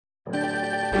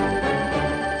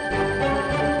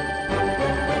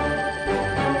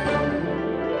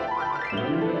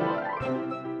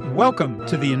Welcome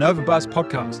to the Innova.buzz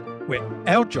podcast, where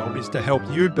our job is to help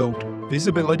you build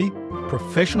visibility,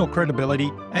 professional credibility,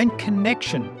 and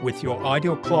connection with your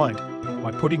ideal client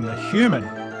by putting the human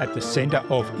at the center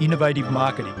of innovative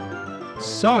marketing,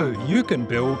 so you can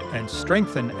build and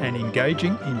strengthen an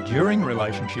engaging, enduring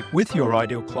relationship with your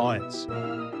ideal clients.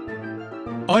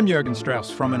 I'm Jürgen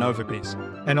Strauss from Innova.buzz,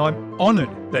 and I'm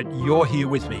honored that you're here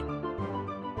with me.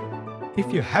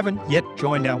 If you haven't yet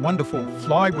joined our wonderful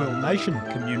Flywheel Nation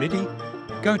community,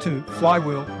 go to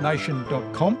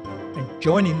flywheelnation.com and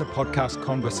join in the podcast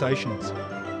conversations.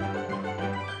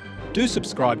 Do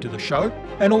subscribe to the show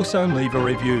and also leave a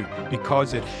review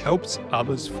because it helps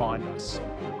others find us.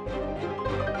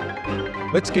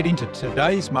 Let's get into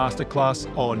today's masterclass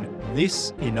on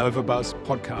this Innova.buzz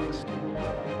podcast.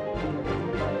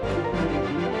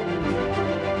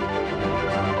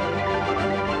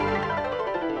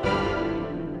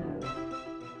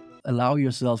 Allow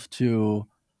yourself to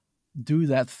do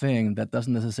that thing that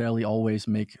doesn't necessarily always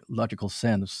make logical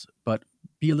sense, but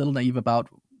be a little naive about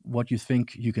what you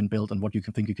think you can build and what you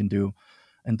think you can do.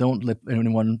 And don't let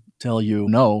anyone tell you,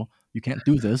 no, you can't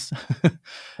do this.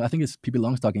 I think it's Pippi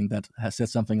Longstocking that has said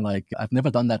something like, I've never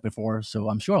done that before, so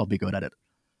I'm sure I'll be good at it.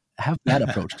 Have that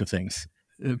approach to things.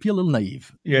 Be a little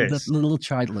naive. Yes. That little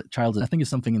child, I think is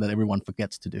something that everyone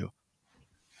forgets to do.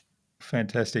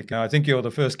 Fantastic. I think you're the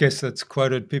first guest that's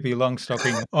quoted Pippi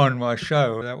Longstocking on my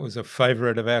show. That was a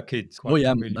favorite of our kids. Oh,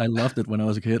 yeah. I loved it when I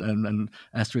was a kid. And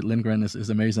Astrid Lindgren is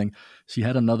amazing. She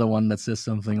had another one that says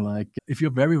something like, if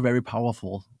you're very, very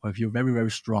powerful or if you're very,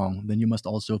 very strong, then you must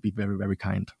also be very, very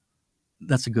kind.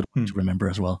 That's a good one to remember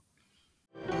as well.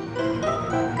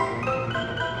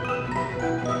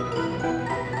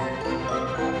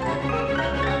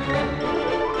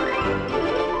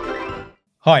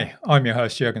 Hi, I'm your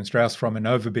host, Jürgen Strauss from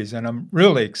Innova.buzz, and I'm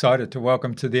really excited to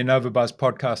welcome to the Innova.buzz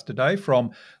podcast today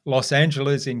from Los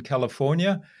Angeles in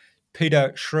California,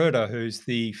 Peter Schroeder, who's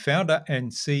the founder and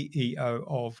CEO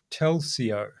of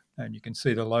Telsio. And you can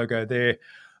see the logo there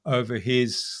over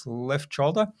his left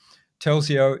shoulder.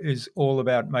 Telsio is all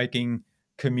about making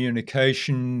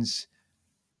communications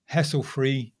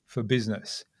hassle-free for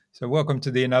business. So welcome to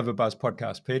the Innova.buzz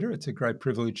podcast, Peter. It's a great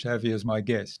privilege to have you as my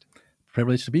guest.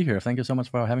 Privileged to be here. Thank you so much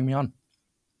for having me on.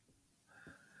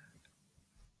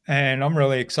 And I'm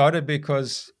really excited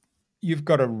because you've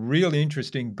got a really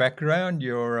interesting background.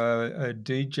 You're a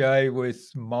DJ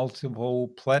with multiple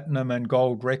platinum and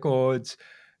gold records,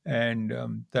 and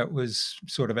that was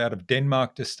sort of out of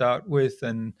Denmark to start with.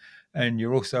 And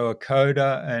you're also a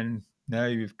coder, and now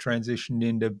you've transitioned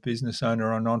into business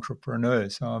owner and entrepreneur.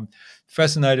 So I'm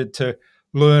fascinated to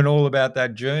learn all about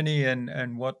that journey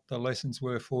and what the lessons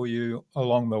were for you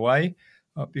along the way.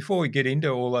 Before we get into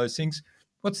all those things,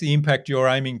 what's the impact you're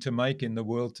aiming to make in the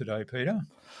world today, Peter?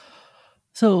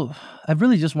 So I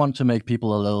really just want to make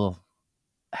people a little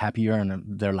happier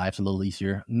and their lives a little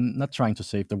easier. Not trying to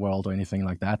save the world or anything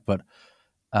like that, but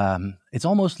it's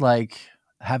almost like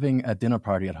having a dinner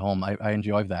party at home. I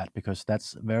enjoy that because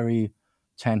that's a very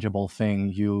tangible thing.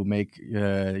 You make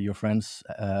your friends,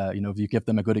 you give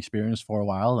them a good experience for a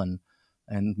while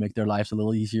and make their lives a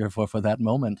little easier for that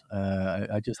moment.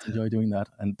 I just enjoy doing that.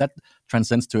 And that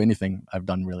transcends to anything I've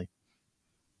done, really.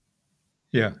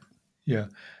 Yeah.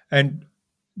 And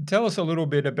tell us a little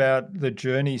bit about the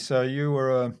journey. So you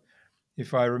were,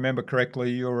 if I remember correctly,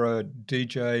 you're a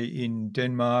DJ in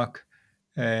Denmark,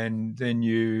 and then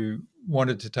you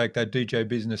wanted to take that DJ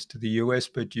business to the US,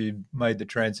 but you made the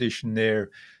transition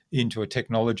there into a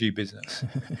technology business.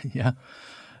 Yeah,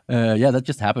 that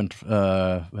just happened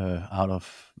out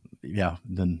of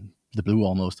the blue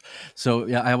almost. So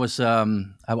yeah, I was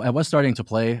starting to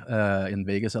play in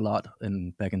Vegas a lot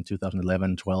back in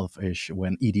 2011, 12-ish,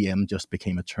 when EDM just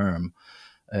became a term,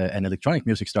 and electronic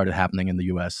music started happening in the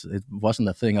US. It wasn't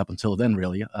a thing up until then,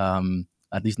 really,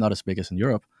 at least not as big as in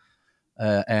Europe.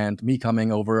 And me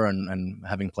coming over and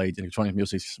having played electronic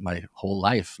music my whole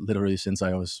life, literally since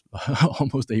I was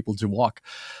almost able to walk,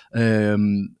 that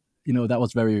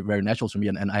was very, very natural to me,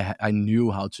 and I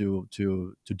knew how to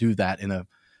do that in a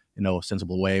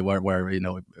sensible way, where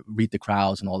read the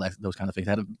crowds and all that, those kind of things.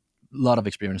 I had a lot of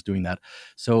experience doing that,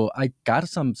 so I got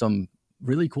some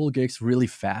really cool gigs really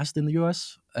fast in the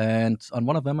US, and on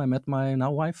one of them I met my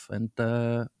now wife, and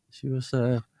she was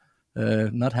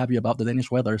not happy about the Danish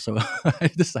weather, so I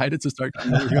decided to start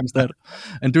coming over here instead.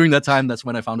 And during that time, that's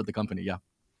when I founded the company. Yeah.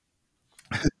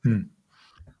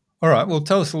 All right. Well,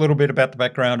 tell us a little bit about the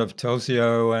background of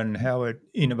Telsio and how it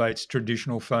innovates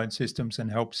traditional phone systems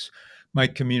and helps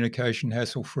make communication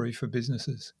hassle-free for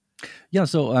businesses? Yeah,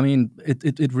 so I mean,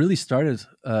 it really started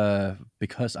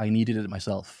because I needed it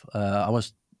myself. I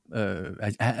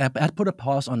had put a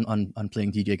pause on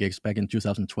playing DJ gigs back in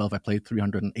 2012. I played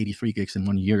 383 gigs in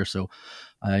 1 year, so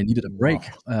I needed a break.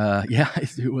 Wow. Yeah,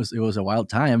 it was a wild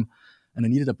time, and I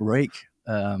needed a break.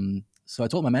 So I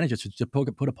told my manager to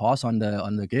put a pause on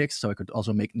the gigs, so I could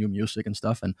also make new music and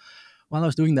stuff. And while I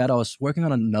was doing that, I was working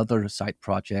on another side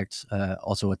project,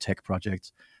 also a tech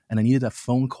project, and I needed a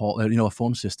phone call, a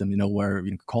phone system, where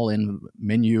you can call in,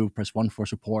 menu, press one for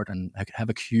support, and have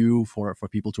a queue for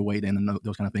people to wait in and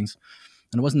those kind of things.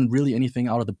 And it wasn't really anything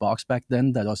out of the box back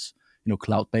then that was,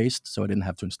 cloud based, so I didn't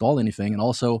have to install anything, and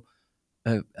also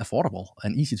affordable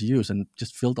and easy to use, and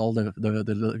just filled all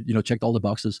the checked all the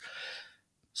boxes.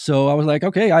 So I was like,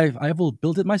 okay, I will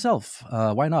build it myself.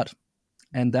 Why not?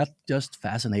 And that just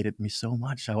fascinated me so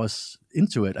much. I was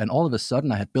into it, and all of a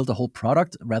sudden, I had built a whole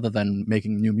product rather than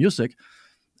making new music.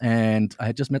 And I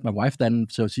had just met my wife then,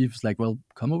 so she was like, "Well,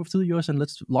 come over to the US and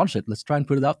let's launch it. Let's try and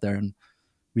put it out there." And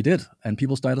we did, and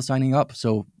people started signing up.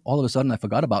 So all of a sudden, I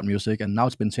forgot about music, and now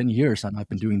it's been 10 years, and I've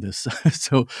been doing this.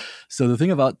 so, so the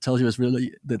thing about Tell You is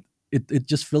really that it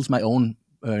just fills my own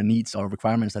needs or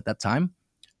requirements at that time.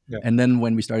 Yeah. And then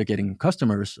when we started getting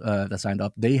customers that signed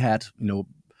up, they had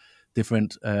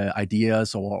different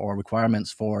ideas or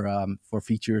requirements for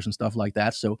features and stuff like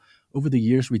that. So over the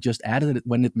years, we just added it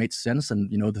when it made sense, and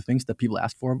the things that people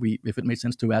asked for, if it made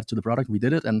sense to add to the product, we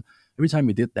did it. And every time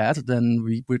we did that, then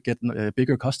we would get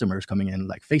bigger customers coming in,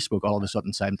 like Facebook all of a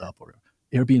sudden signed up, or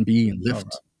Airbnb and All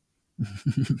Lyft.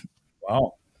 right.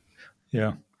 Wow.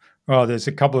 Yeah. Well, there's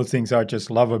a couple of things I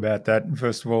just love about that.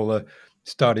 First of all,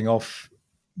 starting off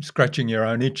scratching your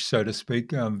own itch, so to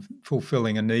speak,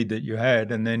 fulfilling a need that you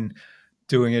had, and then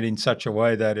doing it in such a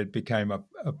way that it became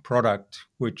a product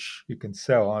which you can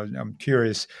sell. I'm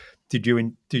curious, did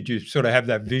you sort of have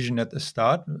that vision at the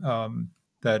start,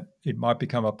 that it might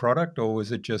become a product, or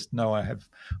was it just, no,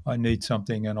 I need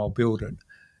something and I'll build it?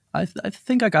 I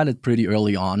think I got it pretty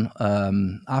early on.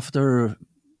 After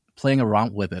playing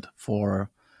around with it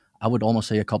for, I would almost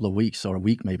say, a couple of weeks or a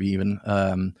week, maybe even.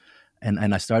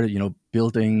 And I started,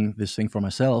 building this thing for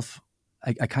myself.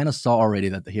 I kind of saw already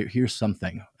that here's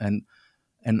something, and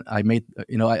I made,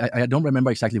 I don't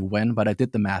remember exactly when, but I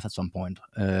did the math at some point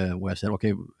where I said,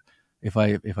 okay, if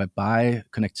I buy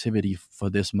connectivity for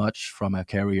this much from a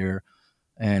carrier,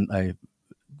 and I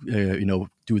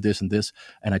do this and this,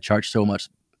 and I charge so much,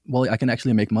 well, I can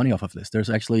actually make money off of this. There's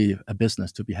actually a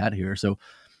business to be had here. So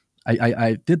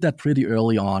I did that pretty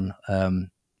early on,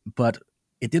 but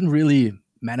it didn't really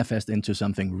manifest into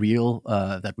something real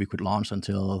that we could launch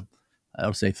until, I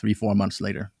would say, 3-4 months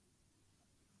later.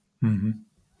 Hmm.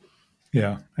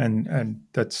 Yeah, and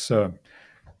that's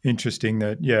interesting.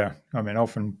 That, yeah, I mean,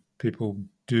 often people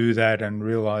do that and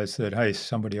realize that, hey,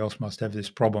 somebody else must have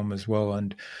this problem as well,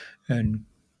 and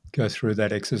go through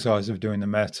that exercise of doing the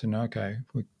maths, and okay,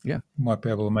 we Yeah. might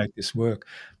be able to make this work.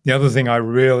 The other thing I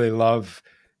really love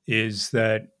is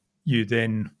that you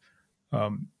then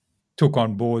um, took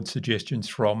on board suggestions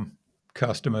from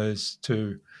customers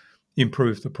to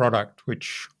improve the product,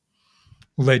 which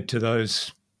led to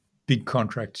those big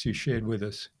contracts you shared with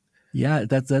us. Yeah,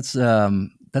 that's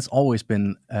always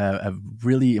been a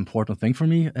really important thing for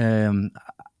me.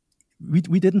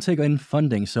 We didn't take in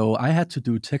funding, so I had to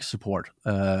do tech support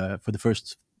for the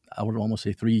first, I would almost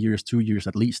say, 3 years, 2 years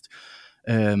at least,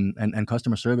 and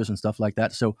customer service and stuff like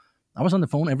that. So I was on the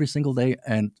phone every single day,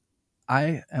 and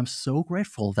I am so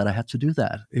grateful that I had to do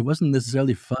that. It wasn't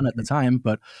necessarily fun at the time,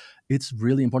 but it's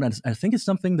really important. I think it's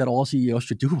something that all CEOs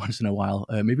should do once in a while,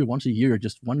 maybe once a year,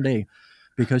 just one day,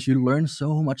 because you learn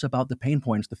so much about the pain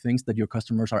points, the things that your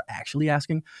customers are actually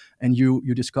asking, and you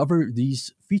discover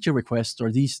these feature requests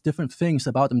or these different things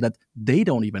about them that they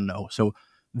don't even know. So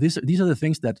these are the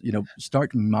things that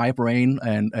start my brain,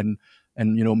 and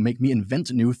make me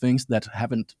invent new things that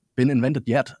haven't been invented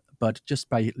yet. But just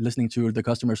by listening to the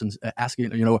customers and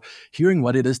asking, hearing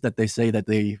what it is that they say that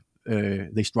they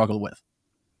struggle with.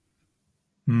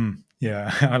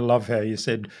 Yeah, I love how you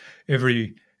said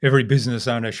every business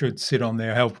owner should sit on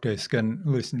their help desk and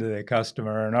listen to their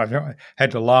customer. And I've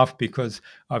had to laugh because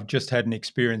I've just had an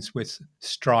experience with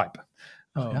Stripe.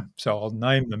 Oh yeah. So I'll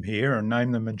name them here and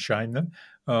name them and shame them.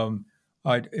 Um,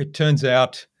 it turns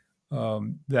out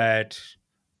that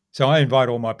so I invite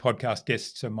all my podcast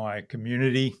guests to my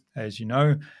community, as you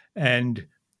know, and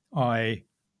I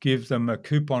give them a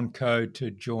coupon code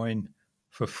to join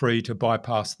for free to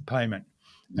bypass the payment.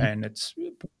 Mhm. And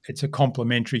it's a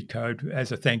complimentary code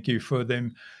as a thank you for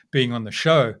them being on the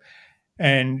show.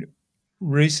 And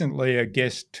recently, a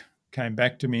guest came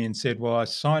back to me and said, well,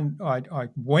 I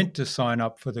went to sign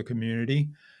up for the community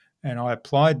and I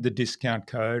applied the discount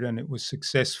code and it was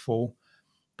successful.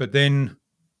 But then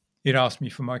it asked me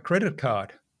for my credit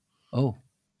card. Oh,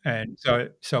 And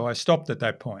so I stopped at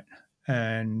that point.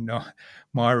 And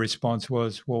my response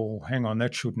was, well, hang on,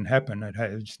 that shouldn't happen.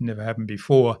 It's never happened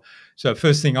before. So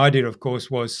first thing I did, of course,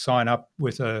 was sign up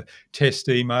with a test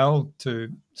email to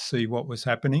see what was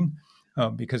happening,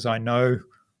 because I know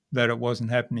that it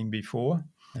wasn't happening before.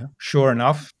 yeah, Sure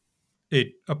enough,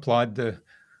 it applied the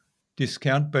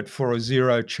discount, but for a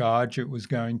zero charge, it was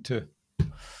going to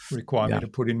require me yeah. to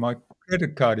put in my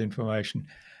credit card information.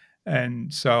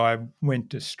 And so I went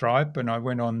to Stripe and I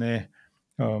went on their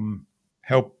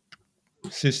help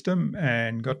system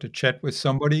and got to chat with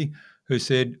somebody who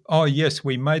said, "Oh, yes,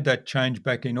 we made that change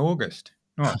back in August."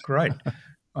 Oh, great.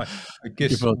 I, I Thank you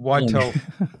guess for why telling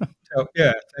me.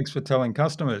 yeah, thanks for telling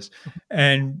customers.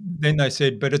 And then they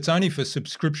said, but it's only for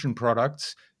subscription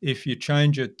products. If you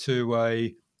change it to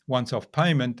a once off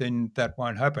payment, then that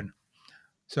won't happen.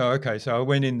 So, okay, so I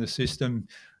went in the system,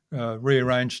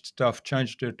 rearranged stuff,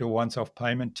 changed it to once off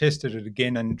payment, tested it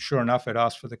again, and sure enough, it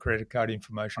asked for the credit card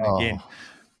information again.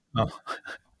 Oh, Uh,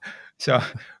 so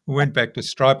we went back to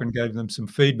Stripe and gave them some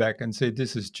feedback and said,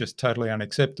 this is just totally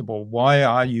unacceptable. Why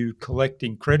are you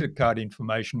collecting credit card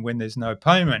information when there's no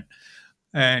payment?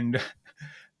 And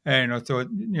and I thought,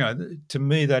 to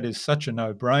me, that is such a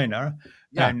no-brainer.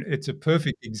 yeah. And it's a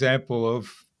perfect example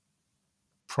of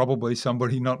probably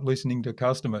somebody not listening to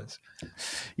customers.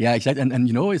 Yeah, exactly. And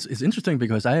it's interesting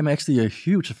because I am actually a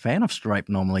huge fan of Stripe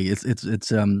normally. It's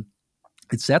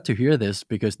sad to hear this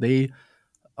because they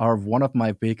are one of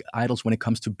my big idols when it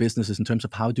comes to businesses in terms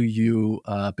of how do you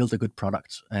build a good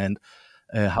product and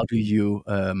how do you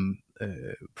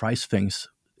price things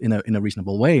in a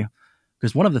reasonable way.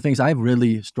 Because one of the things I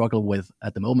really struggle with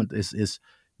at the moment is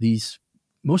these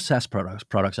most SaaS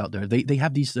products out there. They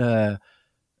have these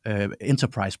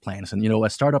enterprise plans, and a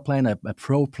startup plan, a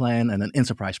pro plan, and an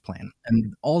enterprise plan,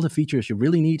 and all the features you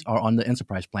really need are on the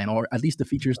enterprise plan, or at least the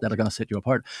features that are going to set you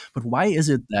apart. But why is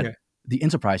it that Yeah, the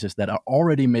enterprises that are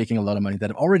already making a lot of money,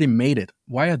 that have already made it,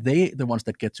 why are they the ones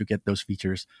that get those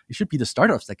features? It should be the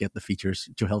startups that get the features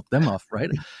to help them off,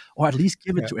 right? Or at least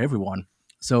give it yeah, to everyone.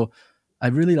 So I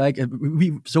really like it.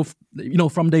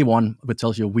 From day one with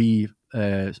Telsia, we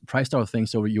priced our thing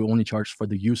so you only charge for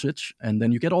the usage, and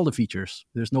then you get all the features.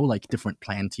 There's no like different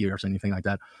plan tiers or anything like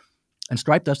that. And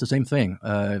Stripe does the same thing.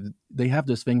 They have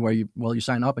this thing where you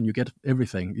sign up and you get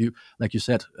everything. You, like you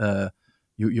said,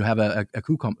 you have a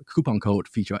coupon code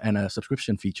feature and a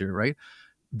subscription feature, right?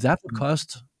 That would mm,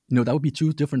 cost, that would be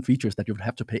two different features that you would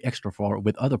have to pay extra for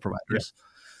with other yeah, providers.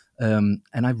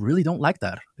 And I really don't like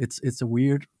that. It's a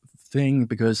weird thing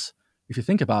because if you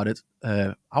think about it,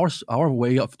 our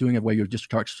way of doing it, where you just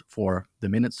charge for the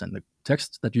minutes and the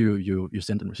text that you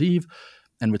send and receive,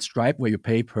 and with Stripe, where you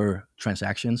pay per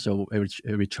transaction, so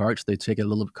every charge they take a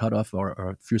little cut off or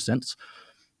a few cents.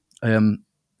 Um,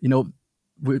 you know,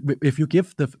 if you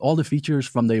give all the features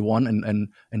from day one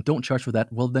and don't charge for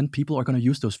that, well, then people are going to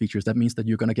use those features. That means that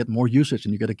you're going to get more usage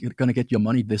and you're going to get your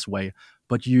money this way.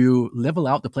 But you level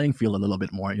out the playing field a little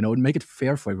bit more, and make it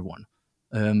fair for everyone.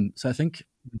 So I think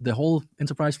the whole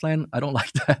enterprise plan, I don't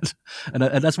like that, and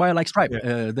that's why I like Stripe.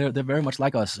 yeah. They're very much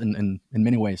like us in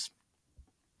many ways.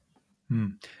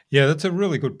 Yeah, that's a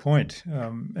really good point.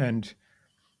 And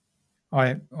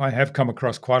I have come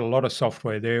across quite a lot of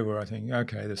software there where I think,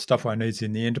 okay, the stuff I need is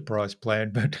in the enterprise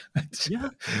plan, but Yeah,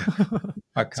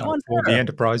 I so can't afford the unfair.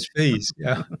 enterprise fees.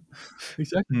 Yeah.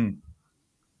 Exactly. Mm,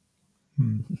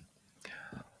 mm.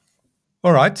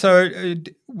 All right. So,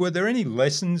 were there any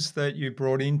lessons that you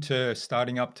brought into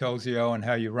starting up Telsio and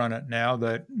how you run it now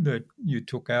that you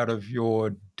took out of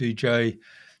your DJ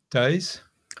days?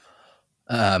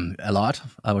 A lot,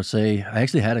 I would say. I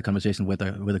actually had a conversation with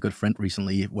a good friend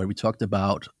recently where we talked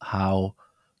about how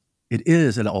it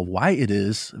is, or why it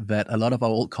is, that a lot of our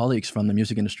old colleagues from the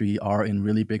music industry are in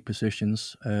really big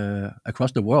positions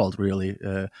across the world. Really,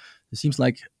 it seems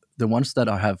like the ones that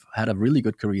have had a really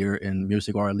good career in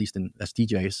music, or at least as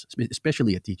DJs,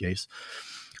 especially at DJs,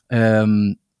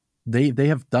 um, they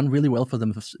have done really well for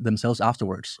themselves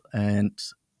afterwards. And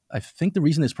I think the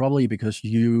reason is probably because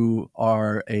you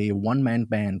are a one man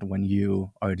band when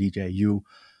you are a DJ. You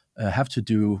have to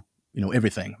do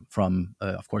everything from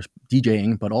of course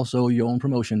DJing, but also your own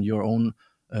promotion, your own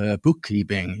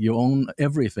bookkeeping, your own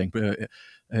everything.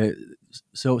 Uh,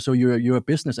 so you're a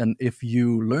business, and if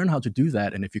you learn how to do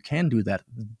that, and if you can do that,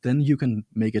 then you can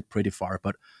make it pretty far.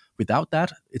 But without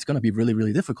that, it's going to be really,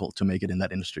 really difficult to make it in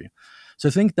that industry. So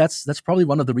I think that's probably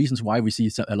one of the reasons why we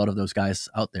see a lot of those guys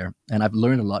out there. And I've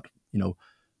learned a lot,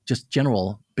 just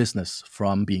general business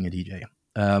from being a DJ.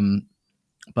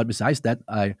 But besides that,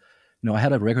 I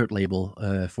had a record label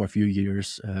for a few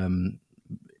years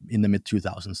in the mid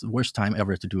 2000s. The worst time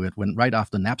ever to do it, when right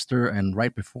after Napster and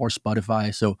right before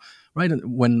Spotify. So right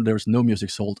when there's no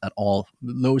music sold at all,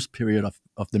 the lowest period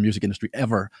of the music industry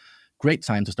ever. Great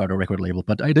time to start a record label,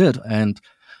 but I did. And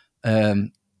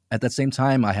at that same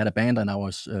time, I had a band and I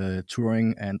was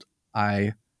touring, and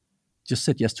I just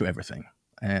said yes to everything.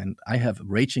 And I have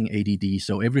raging ADD,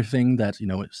 so everything that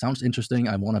sounds interesting,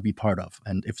 I want to be part of.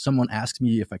 And if someone asks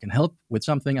me if I can help with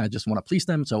something, I just want to please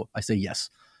them, so I say yes.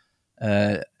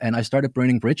 And I started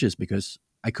burning bridges because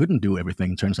I couldn't do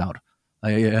everything. Turns out,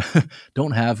 I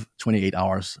don't have 28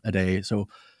 hours a day, so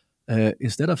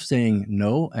instead of saying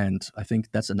no, and I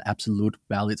think that's an absolute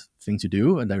valid thing to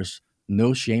do, and there's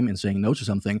no shame in saying no to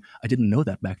something. I didn't know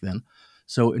that back then.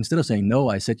 So instead of saying no,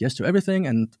 I said yes to everything,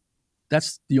 and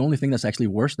that's the only thing that's actually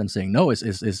worse than saying no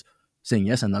is saying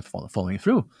yes and not following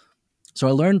through. So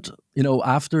I learned,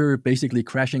 after basically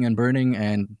crashing and burning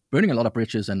a lot of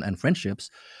bridges and friendships,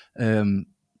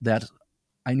 that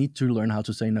I need to learn how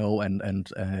to say no, and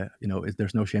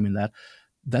there's no shame in that.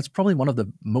 That's probably one of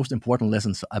the most important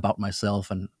lessons about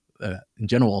myself and in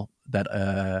general that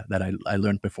I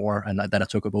learned before, and that I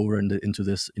took up over into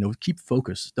this. Keep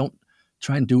focus. Don't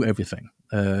try and do everything.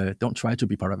 Don't try to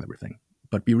be part of everything,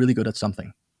 but be really good at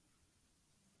something.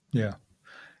 Yeah.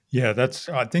 Yeah,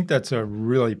 I think that's a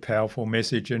really powerful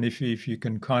message. And if you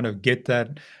can kind of get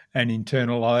that and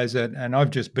internalize it, and I've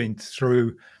just been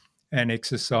through an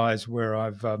exercise where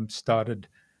I've started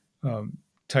um,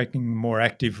 taking a more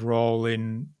active role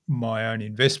in my own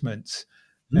investments,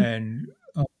 Mhm. and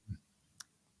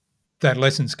that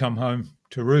lesson's come home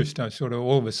to roost. I sort of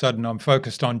all of a sudden I'm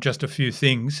focused on just a few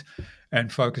things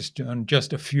and focused on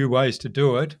just a few ways to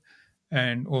do it,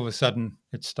 and all of a sudden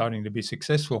it's starting to be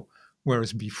successful.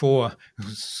 Whereas before it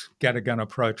was scattergun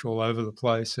approach all over the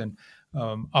place and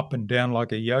up and down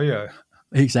like a yo-yo.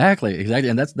 Exactly,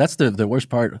 and that's the worst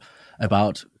part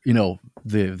about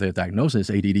the diagnosis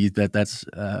ADD.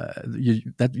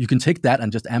 That you can take that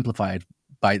and just amplify it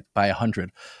by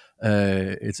 100.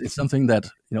 It's something that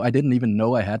I didn't even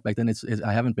know I had back then.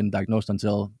 I haven't been diagnosed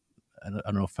until I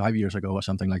don't know 5 years ago or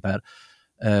something like that.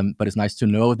 But it's nice to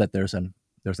know that there's an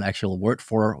actual word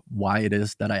for why it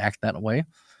is that I act that way.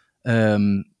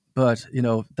 But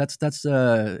that's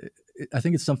I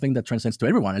think it's something that transcends to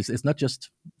everyone. It's not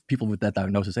just people with that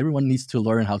diagnosis. Everyone needs to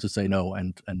learn how to say no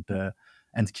and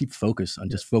keep focus and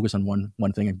just focus on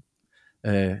one thing,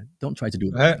 and don't try to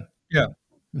do everything. Yeah.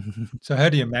 So how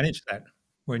do you manage that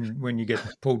when you get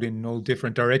pulled in all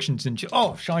different directions and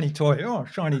oh shiny toy?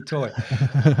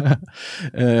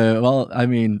 Well, I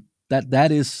mean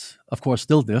that is of course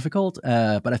still difficult,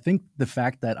 but I think the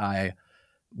fact that I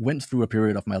went through a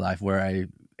period of my life where I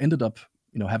ended up,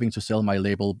 having to sell my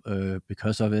label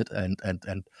because of it, and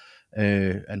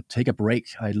take a break.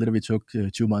 I literally took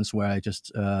 2 months where I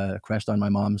just crashed on my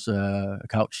mom's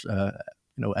couch.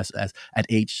 As at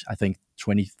age I think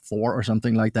 24 or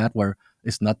something like that, where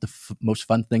it's not the most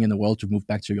fun thing in the world to move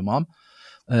back to your mom.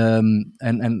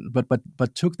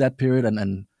 But took that period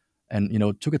and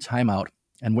took a time out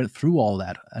and went through all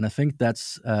that. And I think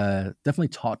that's definitely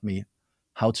taught me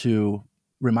how to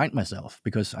remind myself,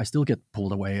 because I still get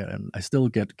pulled away and I still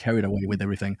get carried away with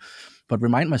everything. But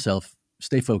remind myself,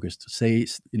 stay focused,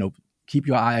 keep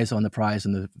your eyes on the prize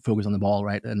and the focus on the ball,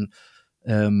 right? And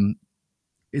um,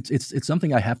 it's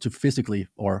something I have to physically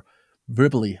or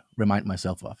verbally remind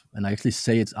myself of, and I actually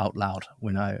say it out loud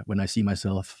when I see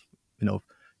myself,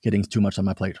 getting too much on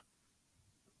my plate.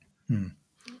 Hmm.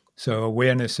 So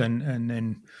awareness and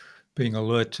then being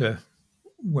alert to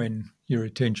when your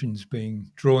attention's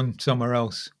being drawn somewhere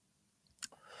else.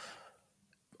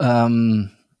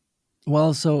 Um,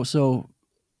 well, so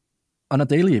on a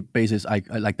daily basis, I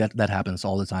like that happens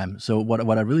all the time. So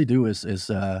what I really do is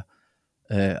uh,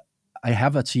 I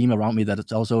have a team around me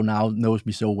that also now knows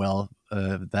me so well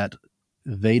that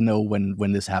they know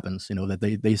when this happens.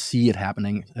 That they see it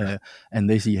happening, and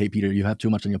they see, hey Peter, you have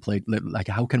too much on your plate. Like,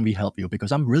 how can we help you?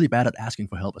 Because I'm really bad at asking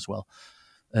for help as well.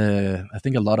 I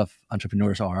think a lot of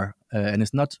entrepreneurs are, and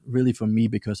it's not really for me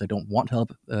because I don't want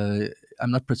help.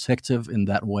 I'm not protective in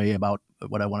that way about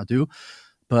what I want to do,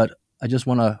 but I just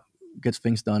want to get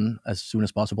things done as soon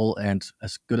as possible and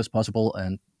as good as possible.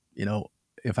 And you know,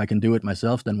 if I can do it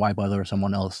myself, then why bother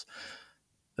someone else?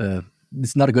 Uh,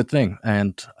 it's not a good thing,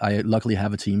 and I luckily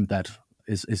have a team that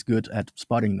is good at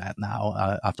spotting that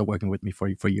now after working with me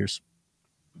for years.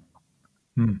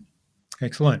 Hmm.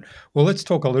 Excellent. Well, let's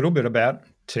talk a little bit about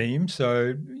team.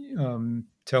 So,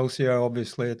 Telsia,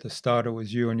 obviously at the start it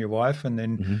was you and your wife, and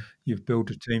then Hmm. you've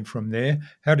built a team from there.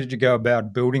 How did you go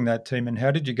about building that team, and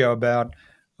how did you go about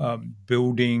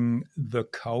building the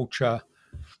culture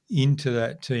into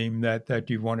that team that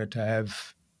you wanted to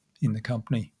have in the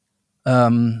company?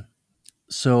 Um,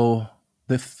 so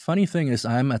the funny thing is,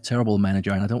 I'm a terrible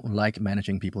manager, and I don't like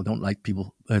managing people. Don't like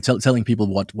people telling people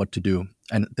what to do,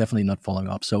 and definitely not following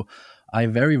up. So I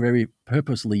very very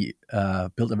purposely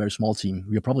built a very small team.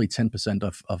 We are probably 10%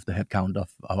 of the headcount of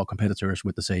our competitors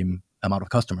with the same amount of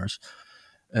customers.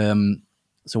 Um,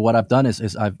 so what I've done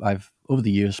is I've over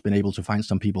the years been able to find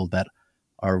some people that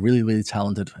are really really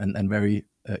talented and very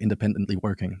independently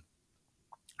working,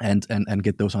 and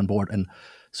get those on board. And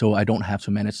so I don't have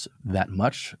to manage that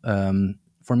much.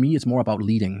 For me, it's more about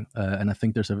leading, and I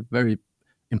think there's a very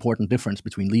important difference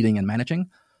between leading and managing.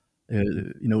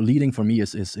 Leading for me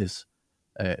is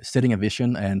setting a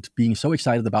vision and being so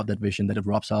excited about that vision that it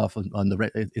rubs off on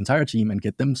the entire team and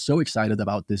get them so excited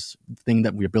about this thing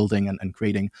that we're building and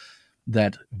creating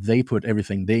that they put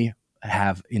everything they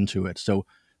have into it. So,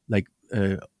 like,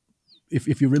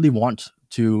 if you really want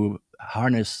to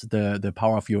harness the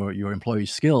power of your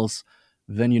employees' skills,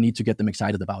 then you need to get them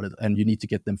excited about it, and you need to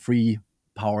get them free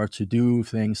power to do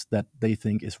things that they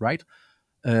think is right.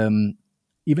 Um,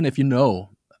 Even if you know,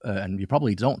 and you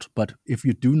probably don't, but if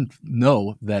you do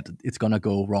know that it's gonna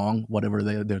go wrong, whatever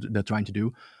they're trying to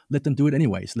do, let them do it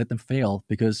anyways. Let them fail,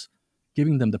 because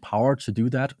giving them the power to do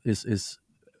that is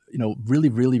really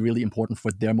really really important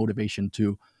for their motivation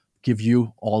to give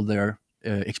you all their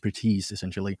expertise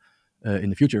essentially in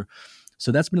the future.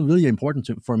 So that's been really important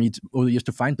for me over the years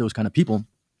to find those kind of people,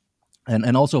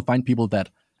 and also find people that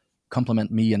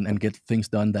complement me and get things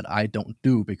done that I don't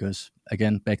do. Because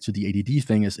again, back to the ADD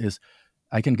thing is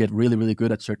I can get really really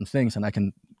good at certain things, and I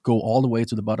can go all the way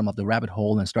to the bottom of the rabbit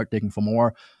hole and start digging for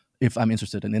more if I'm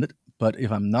interested in it. But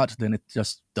if I'm not, then it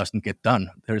just doesn't get done.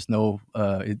 There's no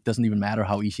it doesn't even matter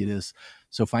how easy it is.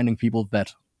 So finding people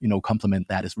that complement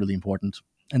that is really important.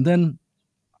 And then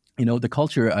the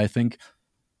culture, I think,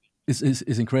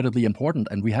 is incredibly important.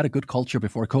 And we had a good culture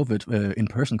before COVID,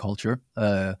 in-person culture,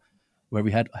 where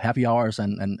we had happy hours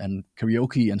and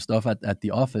karaoke and stuff at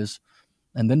the office.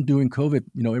 And then during COVID,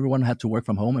 everyone had to work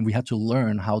from home, and we had to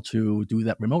learn how to do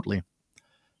that remotely.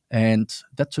 And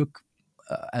that took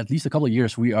at least a couple of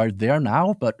years. We are there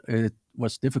now, but it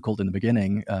was difficult in the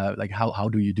beginning. Like, how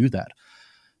do you do that?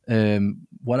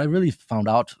 What I really found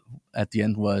out at the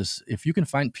end was, if you can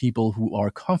find people who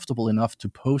are comfortable enough to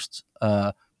post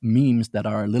memes that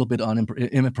are a little bit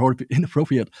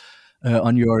inappropriate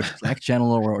on your Slack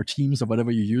channel or Teams or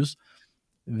whatever you use,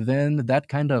 then that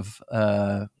kind of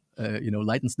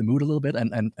lightens the mood a little bit,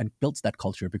 and builds that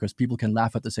culture, because people can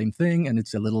laugh at the same thing, and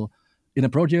it's a little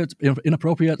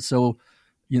inappropriate. So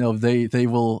they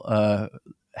will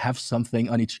have something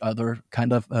on each other,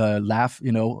 kind of laugh,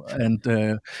 and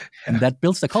that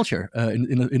builds the culture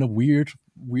in a weird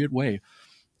way.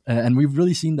 And we've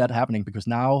really seen that happening, because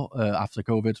now after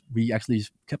COVID, we actually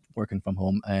kept working from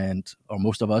home, or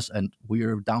most of us, and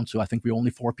we're down to, I think, we're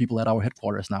only 4 people at our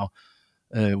headquarters now,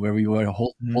 where we were a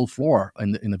whole floor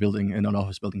in the building, in an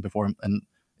office building before, and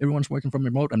everyone's working from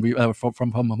remote, and we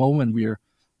from home, and we're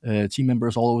team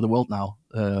members all over the world now.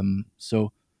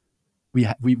 So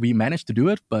we managed to do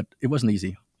it, but it wasn't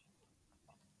easy.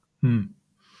 Hmm.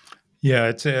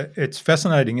 Yeah, it's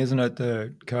fascinating, isn't it?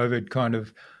 The COVID kind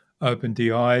of opened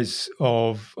the eyes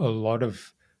of a lot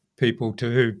of people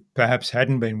to who perhaps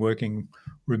hadn't been working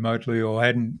remotely or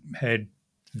hadn't had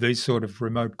these sort of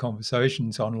remote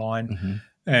conversations online, Hmm.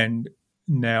 and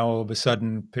now all of a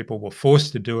sudden people were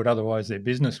forced to do it, otherwise their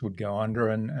business would go under,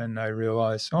 and they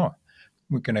realize, oh,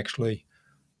 we can actually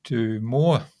do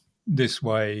more this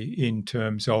way in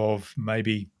terms of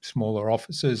maybe smaller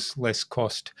offices, less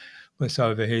cost, less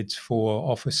overheads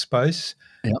for office space,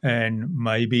 Yeah. and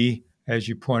maybe, as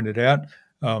you pointed out,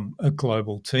 a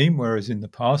global team, whereas in the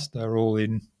past they're all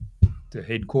in the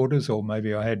headquarters, or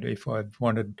maybe if I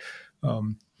wanted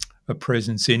a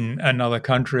presence in another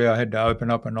country, I had to open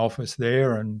up an office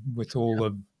there, and with all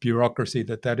the bureaucracy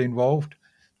that involved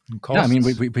and Yeah, I mean,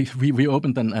 we costs. we we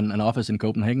opened an office in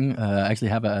Copenhagen. I actually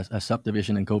have a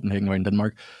subdivision in Copenhagen or in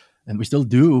Denmark, and we still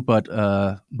do, but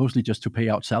mostly just to pay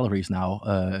out salaries now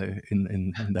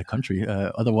in that country.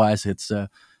 Otherwise,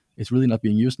 it's really not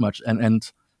being used much,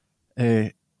 and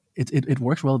it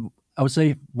works well. I would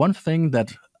say one thing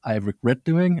that I regret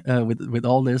doing with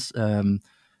all this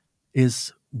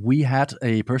is, we had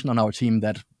a person on our team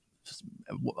that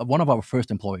one of our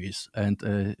first employees,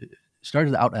 and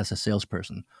started out as a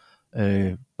salesperson,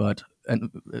 but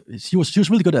she was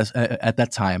really good at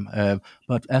that time.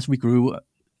 But as we grew,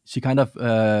 she kind of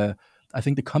I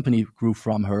think the company grew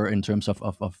from her in terms of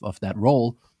that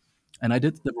role. And I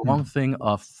did the wrong thing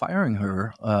of firing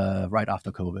her right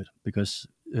after COVID because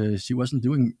she wasn't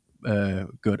doing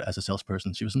good as a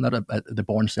salesperson. She was not the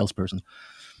born salesperson.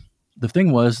 The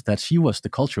thing was that she was the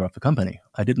culture of the company.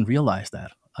 I didn't realize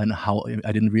that, and how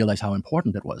I didn't realize how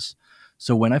important it was.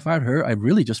 So when I fired her, I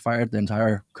really just fired the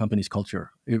entire company's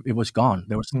culture. It was gone.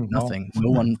 There was Wow. nothing. No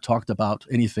one talked about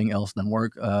anything else than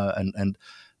work, and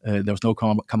there was no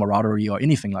camaraderie or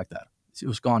anything like that. It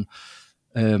was gone.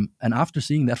 And after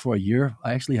seeing that for a year,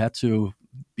 I actually had to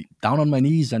be down on my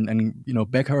knees and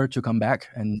beg her to come back.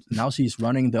 And now she's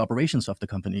running the operations of the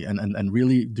company and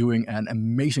really doing an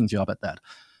amazing job at that.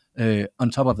 On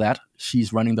top of that,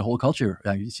 she's running the whole culture.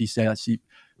 She said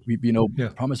we Yeah.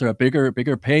 promised her a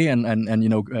bigger pay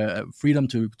and freedom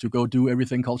to go do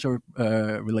everything culture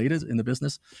related in the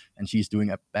business, and she's doing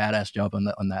a badass job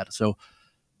on that. So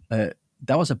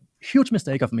that was a huge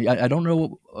mistake of me. I don't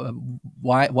know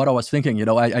what I was thinking.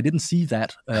 I didn't see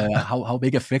that how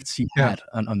big effects she Yeah. had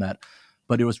on that,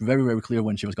 but it was very, very clear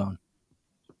when she was gone.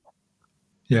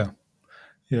 Yeah.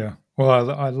 Yeah.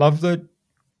 Well, I love that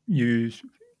you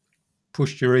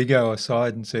pushed your ego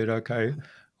aside and said, okay,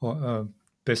 well,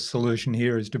 best solution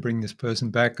here is to bring this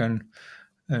person back and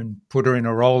put her in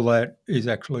a role that is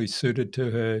actually suited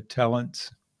to her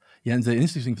talents. Yeah, and the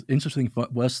interesting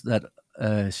was that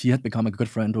she had become a good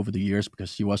friend over the years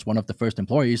because she was one of the first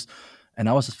employees, and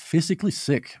I was physically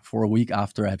sick for a week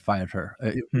after I had fired her.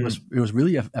 It was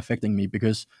really affecting me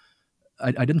because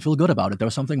I didn't feel good about it. There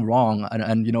was something wrong,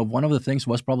 and one of the things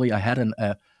was probably I had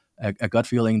a gut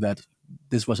feeling that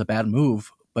this was a bad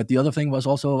move. But the other thing was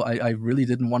also I really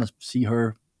didn't want to see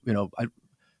her,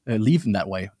 leave in that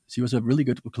way. She was a really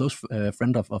good close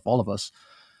friend of all of us.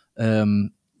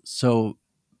 So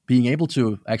being able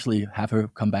to actually have her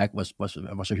come back was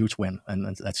a huge win,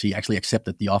 and that she actually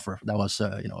accepted the offer. That was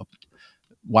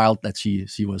wild that she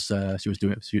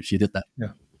did that.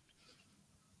 Yeah.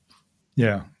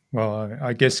 Yeah. Well,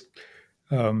 I guess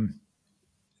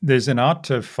there's an art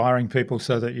to firing people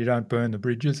so that you don't burn the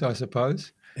bridges, I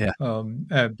suppose. Yeah.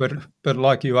 But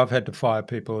like you, I've had to fire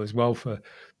people as well for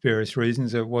various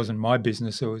reasons. It wasn't my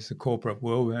business; it was the corporate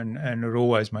world, and it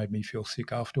always made me feel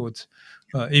sick afterwards.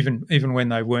 Even when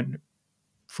they weren't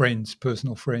friends,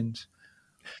 personal friends,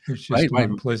 it's Right, just an right.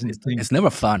 unpleasant thing. It's never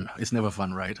fun. It's never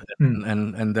fun, right?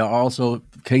 Mm, And there are also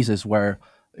cases where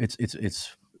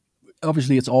it's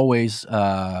obviously it's always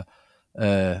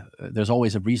there's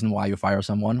always a reason why you fire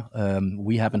someone.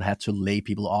 We haven't had to lay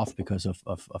people off because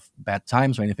of bad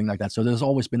times or anything like that. So there's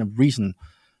always been a reason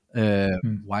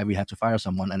mm, why we had to fire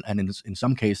someone. And in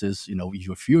some cases,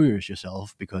 you're furious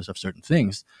yourself because of certain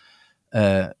things.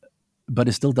 But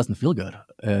it still doesn't feel good.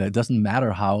 It doesn't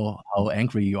matter how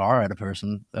angry you are at a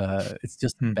person. It's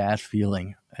just a mm, bad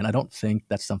feeling, and I don't think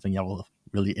that's something I will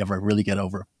really ever really get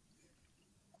over.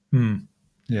 mm.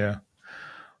 Yeah.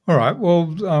 All right.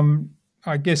 Well,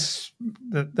 I guess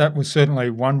that was certainly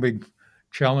one big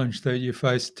challenge that you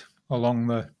faced along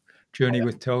the journey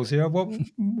with Telsia.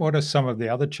 What are some of the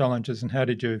other challenges, and how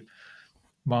did you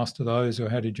master those, or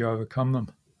how did you overcome them?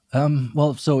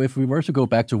 Well, so if we were to go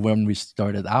back to when we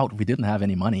started out, we didn't have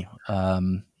any money.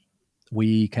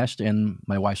 We cashed in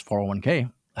my wife's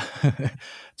 401k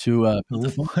to build a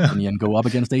Ooh. phone company and go up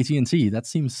against AT&T. That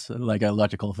seems like a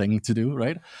logical thing to do,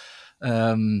 right?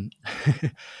 Um,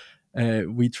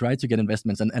 we tried to get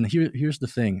investments, and here's the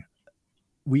thing: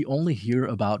 we only hear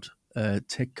about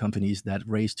tech companies that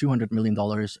raise $200 million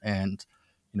and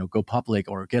go public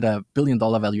or get $1 billion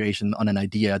valuation on an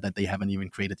idea that they haven't even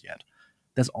created yet.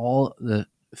 That's all the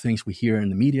things we hear in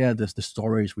the media. There's the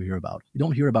stories we hear about. We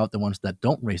don't hear about the ones that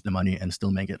don't raise the money and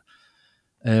still make it.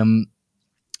 Um,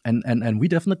 and we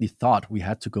definitely thought we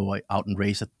had to go out and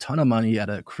raise a ton of money at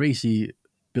a crazy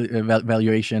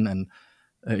valuation, and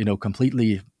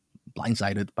completely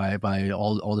blindsided by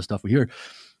all the stuff we hear.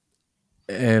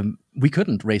 We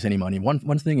couldn't raise any money.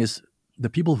 One thing is, the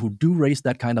people who do raise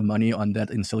that kind of money on that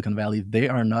in Silicon Valley, they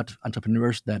are not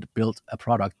entrepreneurs that build a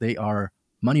product. They are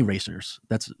money raisers.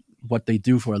 That's what they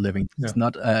do for a living. Yeah. It's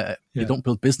not they Yeah. don't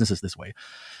build businesses this way.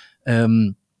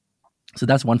 Um, so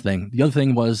that's one thing. The other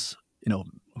thing was,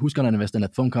 who's going to invest in a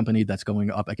phone company that's going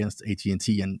up against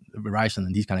AT&T and Verizon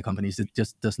and these kind of companies? It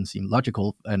just doesn't seem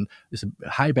logical, and there's a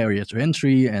high barrier to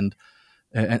entry, and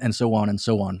so on and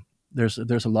so on. There's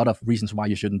a lot of reasons why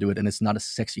you shouldn't do it, and it's not a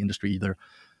sexy industry either.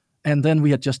 And then we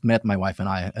had just met, my wife and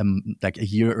I, like a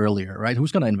year earlier, right?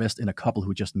 Who's going to invest in a couple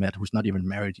who just met, who's not even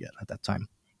married yet at that time?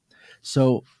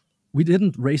 So we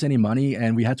didn't raise any money,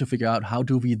 and we had to figure out, how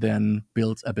do we then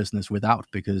build a business without,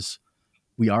 because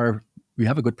we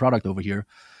have a good product over here.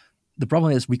 the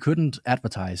problem is we couldn't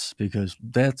advertise because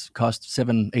that cost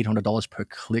 $700-800 per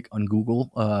click on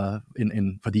Google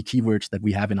in for the keywords that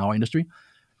we have in our industry.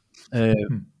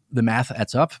 The math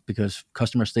adds up because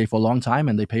customers stay for a long time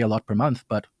and they pay a lot per month,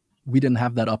 but we didn't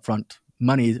have that upfront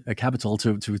money, capital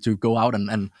to go out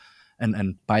and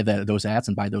buy those ads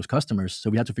and buy those customers.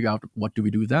 So we had to figure out, what do we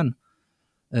do then?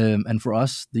 And for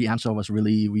us, the answer was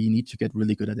really, we need to get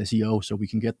really good at SEO so we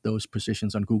can get those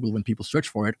positions on Google when people search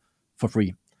for it for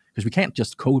free. Because we can't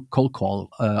just cold call.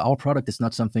 Our product is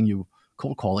not something you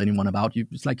cold call anyone about.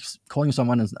 It's like calling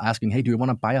someone and asking, hey, do you want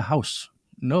to buy a house?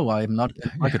 No, I'm not in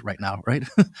the market right now, right?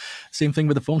 Same thing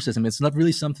with the phone system. It's not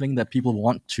really something that people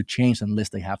want to change unless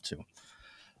they have to.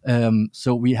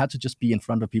 So we had to just be in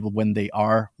front of people when they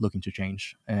are looking to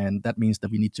change. And that means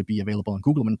that we need to be available on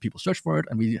Google when people search for it.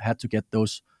 And we had to get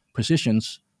those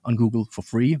positions on Google for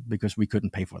free because we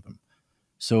couldn't pay for them.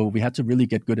 So we had to really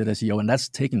get good at SEO, and that's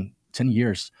taken 10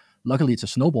 years. Luckily, it's a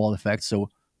snowball effect. So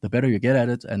the better you get at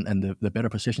it and the better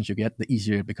positions you get, the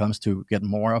easier it becomes to get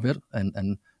more of it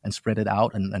and spread it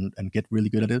out and get really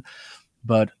good at it.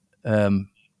 But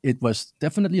it was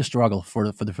definitely a struggle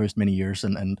for the first many years.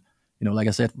 And like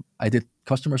I said, I did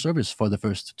customer service for the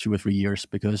first 2 or 3 years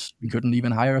because we couldn't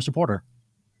even hire a supporter.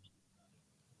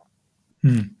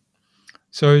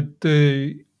 So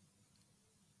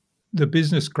the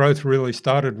business growth really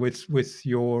started with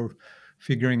your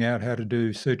figuring out how to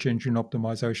do search engine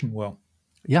optimization well.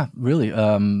 Yeah, really.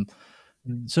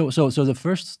 So the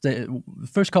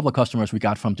first couple of customers we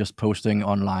got from just posting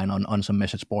online on some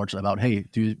message boards about, hey,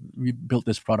 we built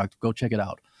this product, go check it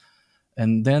out.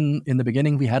 And then in the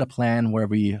beginning, we had a plan where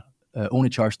we only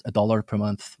charged $1 per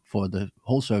month for the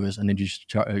whole service, and then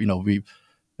we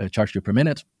charged you per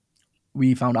minute.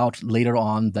 We found out later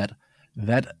on that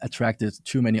attracted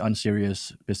too many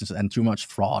unserious businesses and too much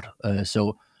fraud.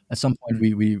 So at some point,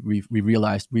 we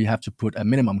realized we have to put a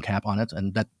minimum cap on it,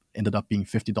 and that ended up being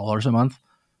 $50 a month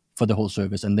for the whole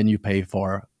service, and then you pay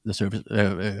for the service,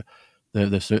 the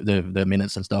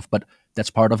minutes and stuff. But that's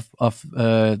part of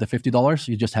the $50.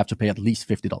 You just have to pay at least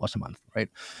 $50 a month, right?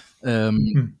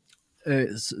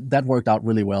 That worked out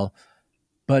really well.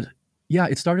 But yeah,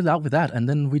 it started out with that, and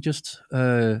then we just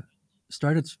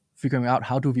started figuring out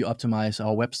how do we optimize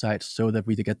our website so that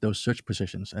we get those search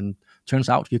positions. And turns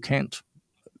out you can't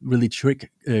really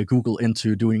trick Google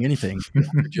into doing anything. You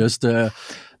have to just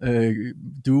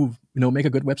make a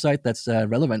good website that's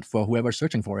relevant for whoever's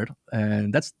searching for it,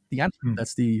 and that's the answer.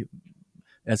 That's the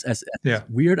as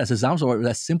weird as it sounds, or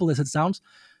as simple as it sounds.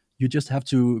 You just have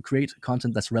to create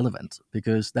content that's relevant,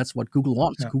 because that's what Google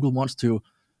wants. Google wants to,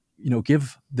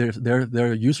 give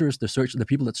their users, the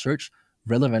people that search,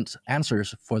 relevant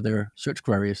answers for their search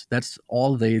queries. That's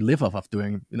all they live off of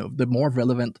doing. The more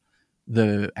relevant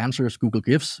the answers Google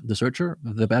gives the searcher,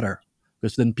 the better,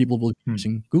 because then people will be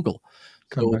using Google.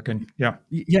 Come back in. Yeah,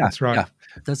 that's right. Yeah,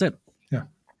 that's it. Yeah,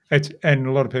 and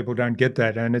a lot of people don't get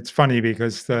that, and it's funny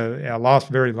because our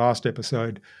very last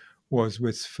episode was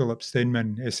with Philip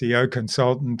Stenman, SEO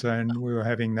consultant, and we were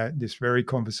having this very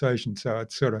conversation. So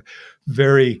it's sort of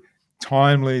very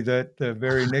timely that the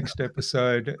very next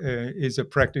episode is a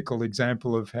practical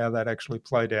example of how that actually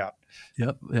played out.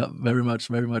 Yep, very much.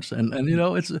 And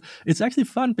it's actually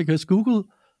fun because Google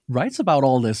writes about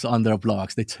all this on their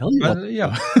blogs. They tell you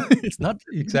it's not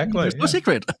exactly. There's no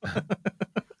secret.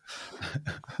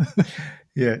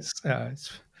 Yes,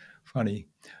 it's funny.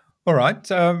 All right.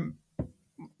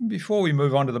 Before we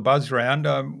move on to the buzz round,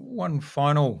 one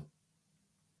final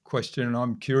question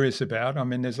I'm curious about. I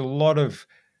mean, there's a lot of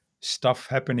stuff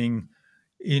happening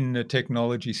in the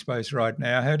technology space right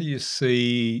now. How do you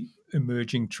see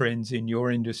emerging trends in your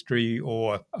industry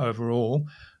or overall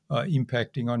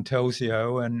impacting on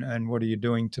Telseo, and what are you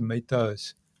doing to meet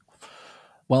those?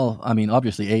 Well, I mean,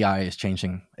 obviously AI is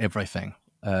changing everything.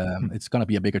 It's going to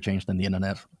be a bigger change than the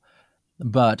internet.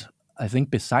 But I think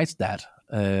besides that,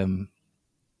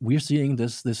 we're seeing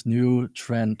this new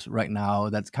trend right now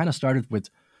that's kind of started with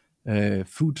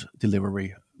food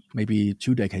delivery maybe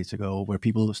 2 decades ago, where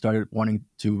people started wanting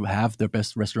to have their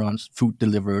best restaurants food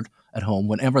delivered at home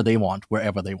whenever they want,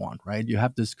 wherever they want, right? You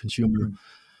have this consumer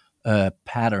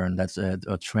pattern, that's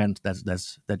a trend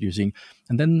that you're seeing.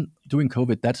 And then during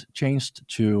COVID, that changed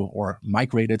to, or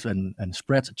migrated and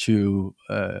spread to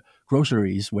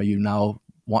groceries, where you now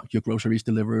want your groceries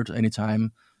delivered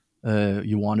anytime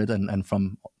you want it, and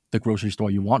from the grocery store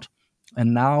you want.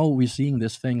 And now we're seeing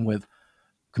this thing with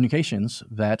communications,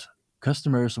 that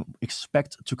customers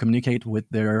expect to communicate with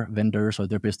their vendors or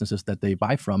their businesses that they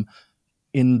buy from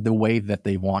in the way that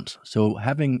they want. So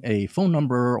having a phone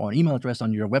number or an email address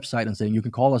on your website and saying you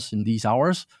can call us in these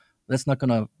hours, that's not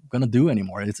gonna do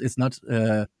anymore. It's not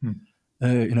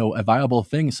a viable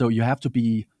thing. So you have to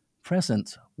be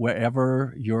present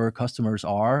wherever your customers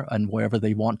are and wherever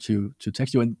they want to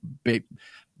text you, and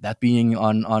that being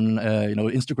on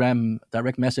Instagram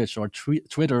direct message or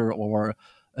Twitter or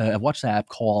a WhatsApp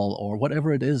call or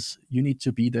whatever it is. You need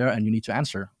to be there and you need to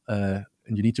answer, and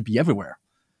you need to be everywhere.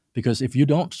 Because if you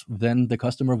don't, then the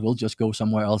customer will just go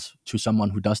somewhere else to someone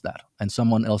who does that, and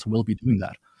someone else will be doing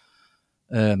that.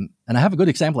 And I have a good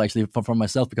example actually for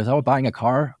myself, because I was buying a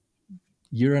car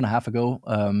year and a half ago,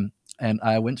 and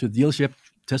I went to the dealership,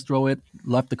 test drove it,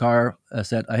 loved the car,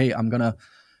 said, "Hey, I'm gonna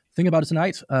think about it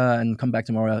tonight and come back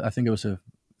tomorrow." I think it was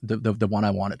the one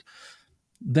I wanted.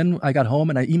 Then I got home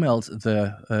and I emailed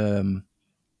the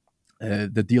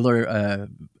dealer,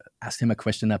 asked him a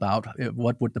question about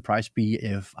what would the price be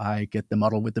if I get the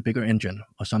model with the bigger engine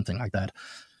or something like that.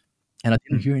 And I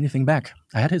didn't hear anything back.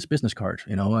 I had his business card,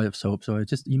 so I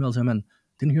just emailed him and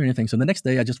didn't hear anything. So the next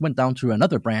day, I just went down to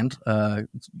another brand,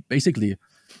 basically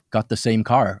got the same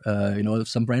car.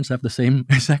 Some brands have the same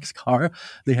exact car.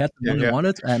 They had the one I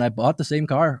wanted, and I bought the same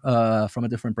car from a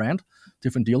different brand,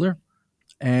 different dealer.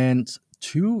 And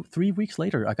 2-3 weeks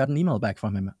later, I got an email back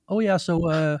from him. "Oh yeah,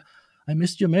 so I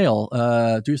missed your mail.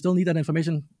 Do you still need that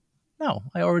information?" "No,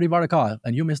 I already bought a car,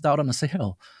 and you missed out on a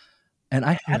sale." And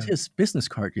I had his business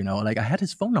card, like I had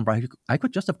his phone number. I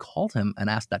could just have called him and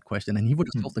asked that question, and he would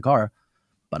have sold the car.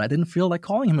 But I didn't feel like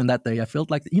calling him in that day. I felt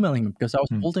like emailing him because I was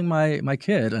holding my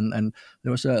kid, and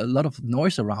there was a lot of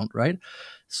noise around, right?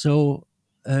 So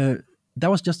that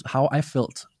was just how I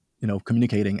felt,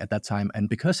 communicating at that time. And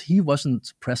because he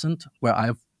wasn't present where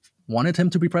I wanted him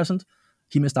to be present,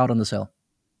 he missed out on the sale.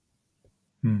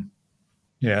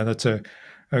 Yeah, that's a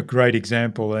great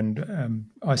example, and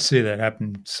I see that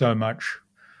happen so much.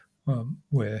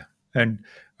 And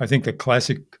I think the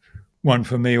classic one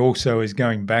for me also is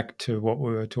going back to what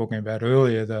we were talking about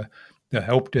earlier, the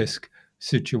help desk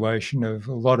situation of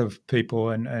a lot of people,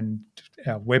 and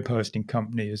our web hosting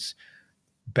company is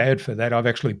bad for that. I've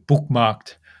actually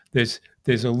bookmarked. There's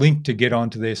a link to get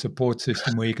onto their support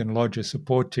system where you can lodge a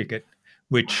support ticket,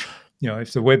 which,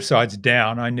 if the website's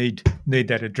down, I need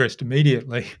that addressed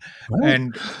immediately. Right.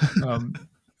 And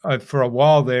for a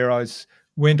while there,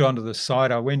 went onto the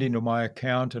site, I went into my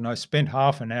account, and I spent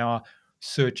half an hour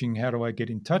searching, how do I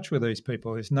get in touch with these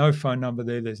people? There's no phone number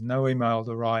there. There's no email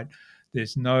to write.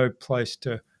 There's no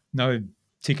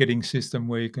ticketing system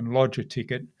where you can lodge a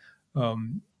ticket.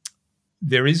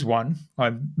 There is one.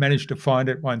 I managed to find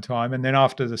it one time. And then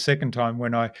after the second time,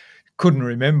 when I couldn't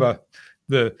remember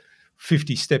the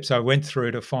 50 steps I went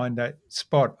through to find that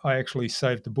spot, I actually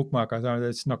saved the bookmark. I thought,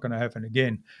 that's not going to happen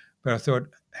again. But I thought,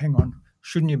 hang on,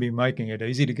 shouldn't you be making it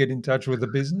easy to get in touch with the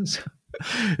business?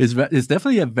 It's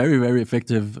definitely a very, very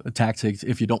effective tactic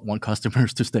if you don't want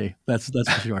customers to stay. That's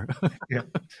for sure.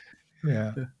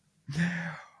 Yeah.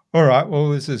 All right. Well,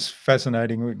 this is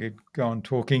fascinating. We could go on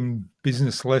talking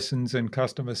business lessons and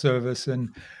customer service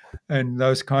and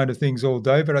those kind of things all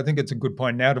day. But I think it's a good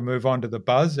point now to move on to the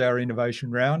buzz, our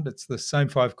innovation round. It's the same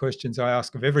 5 questions I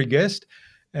ask of every guest.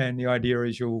 And the idea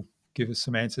is you'll give us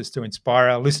some answers to inspire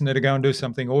our listener to go and do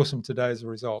something awesome today as a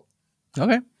result.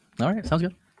 Okay. All right. Sounds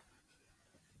good.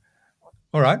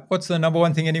 All right. What's the number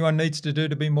one thing anyone needs to do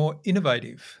to be more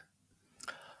innovative?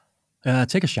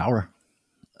 Take a shower.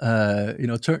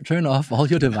 Turn off all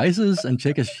your devices and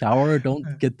take a shower.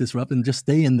 Don't get disrupted. And just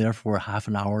stay in there for half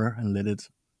an hour and let it.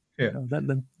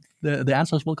 Then the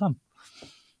answers will come.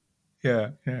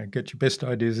 Yeah. Get your best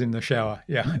ideas in the shower.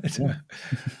 Yeah.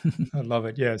 I love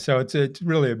it. Yeah. So it's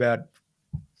really about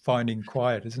finding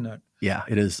quiet, isn't it? Yeah,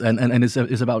 it is, and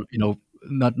it's about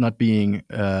not being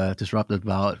disrupted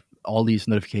about all these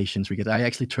notifications we get. I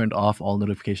actually turned off all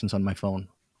notifications on my phone,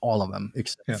 all of them,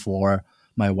 except for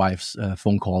my wife's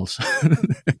phone calls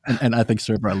and I think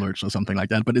server alerts or something like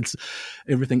that. But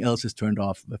everything else is turned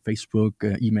off: Facebook,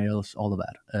 emails, all of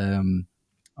that.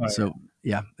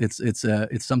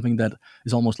 It's something that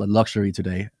is almost like luxury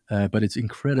today, but it's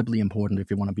incredibly important if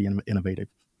you want to be innovative.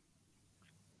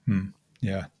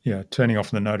 Yeah. Turning off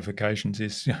the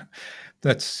notifications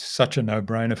that's such a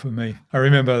no-brainer for me. I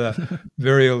remember the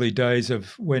very early days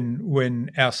of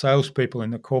when our salespeople in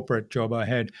the corporate job I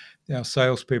had, our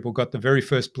salespeople got the very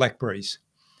first BlackBerries.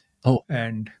 Oh,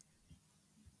 and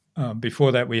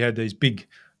before that we had these big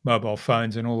mobile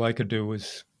phones, and all they could do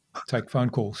was take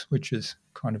phone calls, which is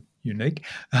kind of unique.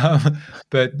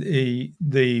 But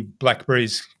the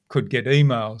BlackBerries could get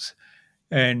emails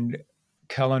and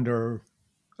calendar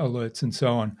alerts and so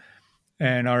on.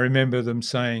 And I remember them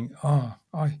saying,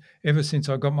 ever since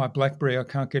I got my BlackBerry, I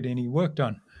can't get any work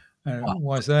done. wow.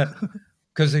 Why is that?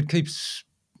 Because it keeps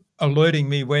alerting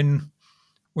me when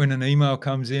when an email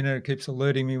comes in and it keeps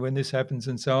alerting me when this happens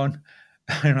and so on.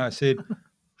 And I said,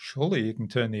 surely you can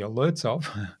turn the alerts off.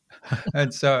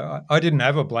 And so I didn't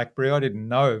have a BlackBerry. I didn't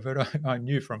know, but I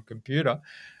knew from computer.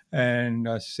 And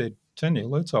I said, turn the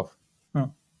alerts off.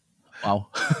 Oh, Wow.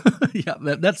 Yeah,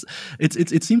 that's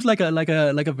it seems like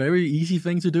a very easy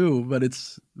thing to do, but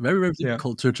it's very, very yeah,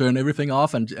 difficult to turn everything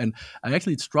off. And I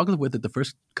actually struggled with it the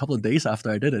first couple of days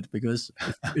after I did it because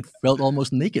it felt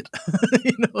almost naked.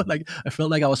 Like I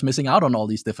felt like I was missing out on all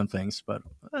these different things, but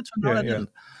it turned out yeah, I yeah.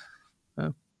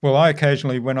 didn't. Well, I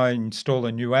occasionally, when I install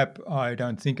a new app, I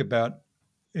don't think about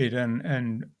it,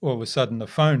 and all of a sudden the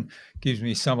phone gives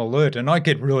me some alert, and I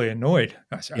get really annoyed.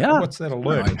 I say, "Oh, Yeah, what's that super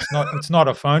alert? annoying. It's not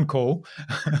a phone call."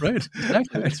 Right,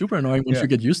 exactly. It's super annoying once Yeah. you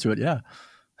get used to it. Yeah.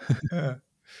 Uh,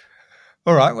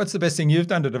 all right. What's the best thing you've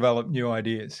done to develop new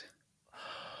ideas?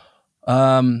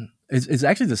 It's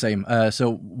actually the same.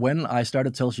 So when I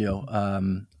started Telgeo,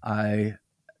 I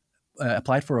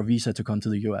applied for a visa to come to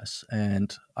the US,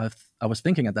 and I was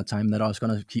thinking at that time that I was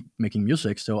going to keep making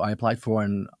music, so I applied for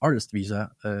an artist visa,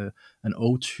 an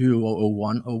O2 or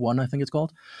O1, I think it's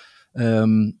called,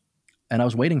 um, and I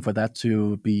was waiting for that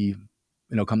to be,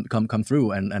 come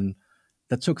through, and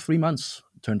that took 3 months.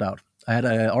 Turned out I had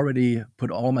already put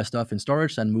all my stuff in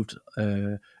storage and moved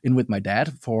in with my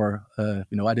dad for,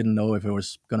 I didn't know if it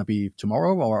was going to be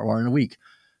tomorrow or in a week.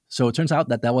 So it turns out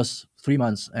that was 3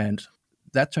 months, and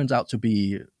that turns out to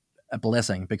be a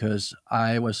blessing because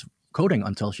I was coding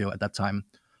on Telshio at that time,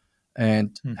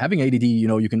 and Hmm. having ADD,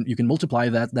 you can multiply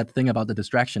that thing about the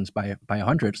distractions by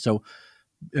 100. So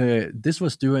this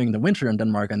was during the winter in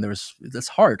Denmark, and that's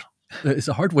hard. It's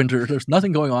a hard winter. There's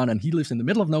nothing going on, and he lives in the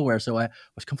middle of nowhere. So I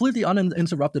was completely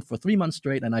uninterrupted for 3 months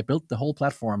straight, and I built the whole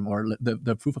platform or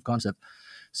the proof of concept.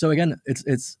 So again,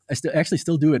 it's actually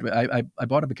still do it. I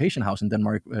bought a vacation house in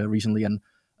Denmark recently, and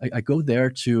I go there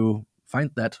to find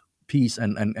that piece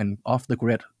and off the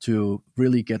grid to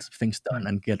really get things done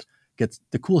and get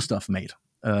the cool stuff made,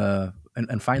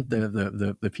 and find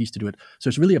the piece to do it. So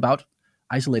it's really about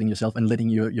isolating yourself and letting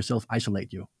yourself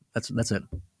isolate you. That's it.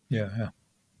 Yeah, yeah.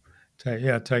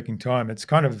 Taking time. It's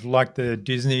kind of like the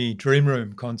Disney dream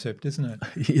room concept, isn't it?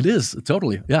 It is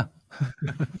totally, yeah.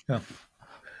 Yeah,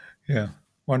 yeah.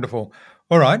 Wonderful.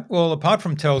 All right. Well, apart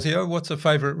from Telsio, what's a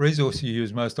favorite resource you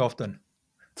use most often?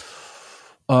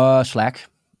 Slack.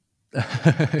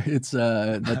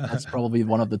 That's probably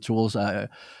one of the tools I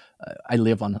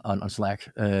live on Slack.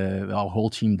 Our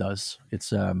whole team does.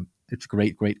 It's a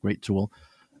great tool.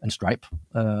 And Stripe,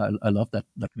 I love that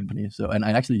Mm. company. So, and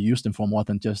I actually use them for more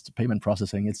than just payment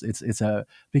processing. It's a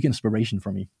big inspiration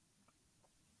for me.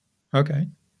 Okay.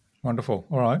 Wonderful.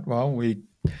 All right. Well, we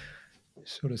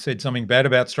sort of said something bad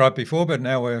about Stripe before, but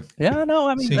now we're Yeah, no,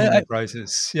 I mean, singing their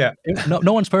praises. Yeah.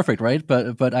 no one's perfect, right?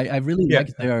 But I really Yeah.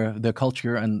 like their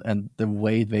culture and the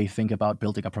way they think about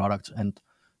building a product and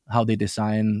how they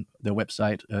design their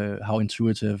website, how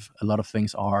intuitive a lot of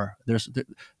things are.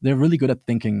 They're really good at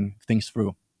thinking things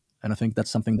through, and I think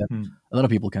that's something that Mm. a lot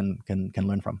of people can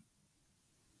learn from.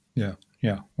 Yeah.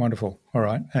 Yeah. Wonderful. All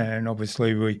right. And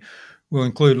obviously, we will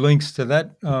include links to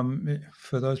that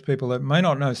for those people that may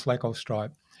not know Slack or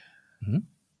Stripe. Mhm.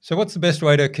 So, what's the best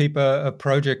way to keep a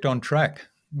project on track?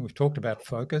 We've talked about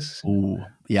focus. Ooh,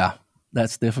 yeah,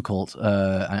 that's difficult.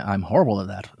 I'm horrible at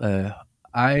that.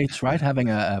 I tried having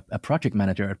a project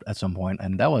manager at some point,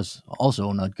 and that was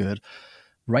also not good.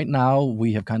 Right now,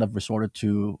 we have kind of resorted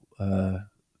to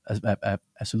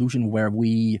a solution where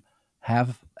we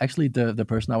have actually the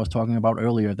person I was talking about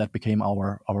earlier that became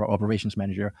our operations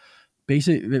manager.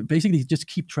 Basically, just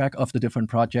keep track of the different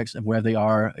projects and where they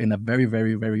are in a very,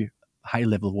 very, very high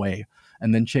level way,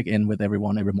 and then check in with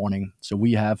everyone every morning. So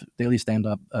we have daily stand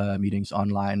up meetings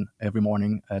online every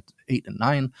morning at 8 and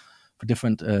 9 for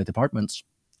different departments,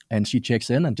 and she checks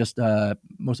in and just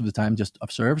most of the time just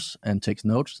observes and takes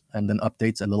notes and then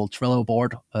updates a little Trello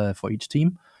board for each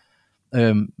team.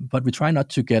 But we try not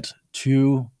to get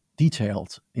too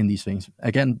detailed in these things.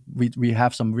 Again, we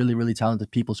have some really really talented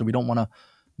people, so we don't want to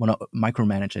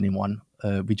micromanage anyone.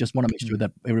 We just want to make sure Mm.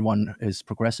 that everyone is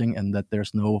progressing and that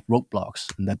there's no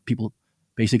roadblocks and that people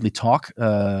basically talk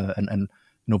and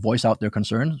voice out their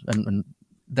concerns, and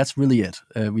that's really it.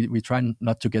 We try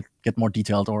not to get more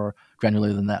detailed or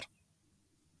granular than that.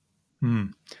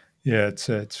 Mm. Yeah,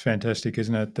 it's fantastic,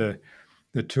 isn't it?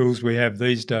 The tools we have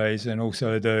these days, and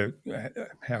also the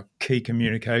how key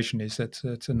communication is.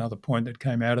 That's another point that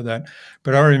came out of that.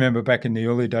 But I remember back in the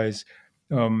early days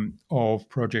of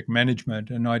project management,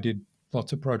 and I did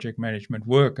lots of project management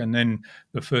work. And then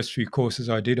the first few courses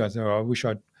I did, I thought, "Oh, I wish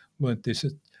I'd learnt this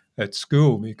at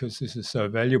school because this is so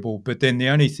valuable." But then the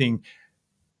only thing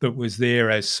that was there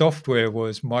as software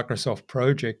was Microsoft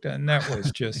Project, and that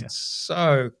was just Yeah,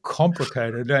 so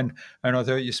complicated. And I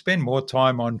thought, you spend more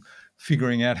time on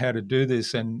figuring out how to do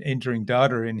this and entering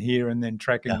data in here and then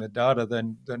tracking yeah, the data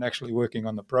than actually working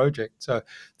on the project. So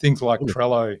things like totally.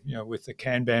 Trello, with the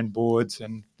Kanban boards,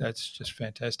 and that's just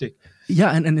fantastic.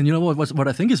 Yeah, and you know what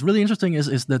I think is really interesting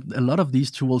is that a lot of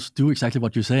these tools do exactly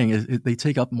what you're saying. They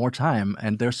take up more time,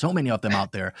 and there's so many of them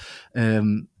out there.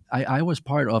 I was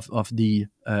part of the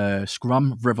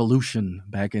Scrum revolution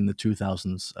back in the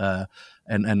 2000s,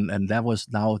 and that was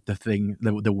now the thing,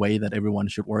 the way that everyone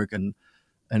should work. And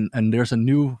there's a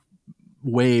new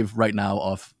wave right now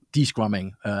of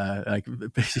descrumming. Like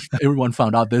basically everyone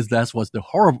found out that was the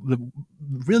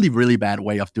really really bad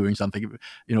way of doing something.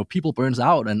 People burns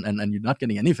out and you're not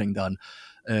getting anything done,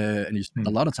 and you spend a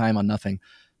Hmm. lot of time on nothing.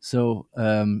 So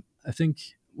I think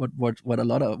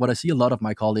what I see a lot of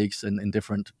my colleagues in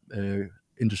different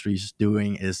industries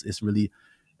doing is really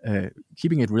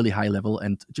keeping it really high level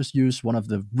and just use one of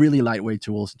the really lightweight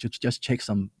tools to just check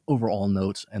some overall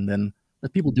notes and then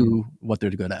let people Hmm. do what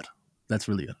they're good at. That's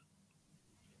really it.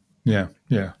 Yeah,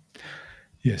 yeah.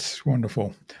 Yes,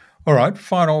 wonderful. All right,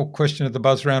 final question of the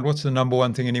buzz round. What's the number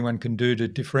one thing anyone can do to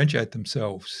differentiate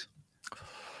themselves?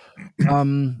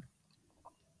 Um,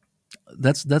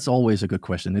 that's always a good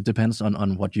question. It depends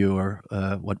on what you're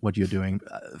doing.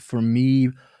 For me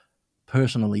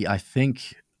personally, I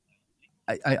think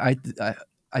I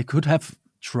I could have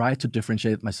tried to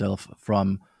differentiate myself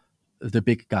from the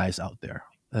big guys out there.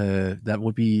 That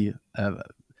would be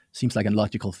seems like a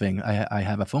logical thing. I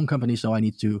have a phone company, so I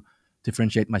need to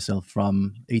differentiate myself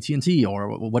from AT&T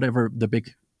or whatever the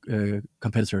big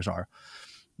competitors are.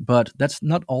 But that's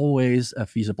not always a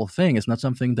feasible thing. It's not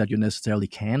something that you necessarily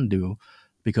can do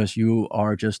because you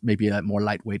are just maybe a more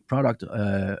lightweight product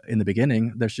in the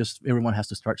beginning. There's just everyone has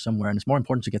to start somewhere, and it's more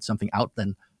important to get something out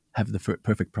than have the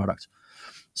perfect product.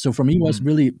 So for me, was Mm.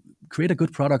 really create a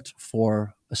good product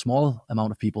for a small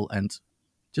amount of people and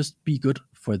just be good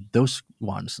for those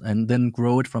ones, and then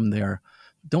grow it from there.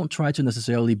 Don't try to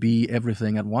necessarily be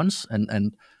everything at once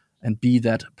and be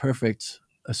that perfect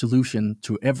solution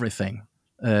to everything,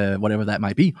 whatever that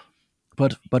might be.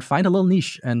 But find a little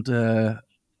niche and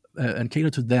cater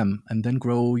to them, and then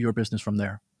grow your business from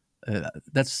there.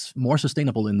 That's more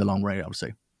sustainable in the long run, I would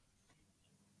say.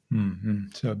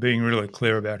 So being really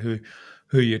clear about who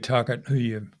your target, who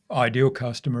your ideal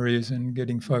customer is, and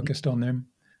getting focused on them.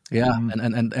 Yeah,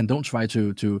 Mm. and don't try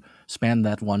to span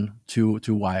that one too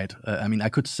wide. I mean, I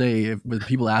could say if, when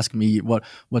people ask me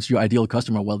what's your ideal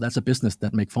customer, well, that's a business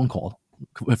that make phone calls,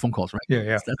 right? Yeah,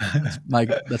 That's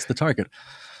yeah. that's the target.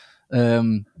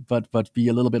 But be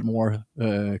a little bit more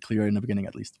clear in the beginning,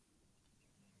 at least.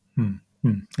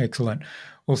 Excellent.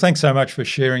 Well, thanks so much for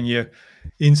sharing your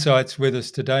insights with us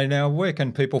today. Now, where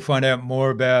can people find out more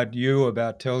about you,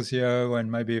 about Telsio,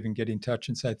 and maybe even get in touch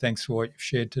and say thanks for what you've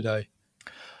shared today?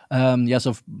 Yeah,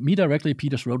 so me directly,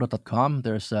 peterschroeder.com.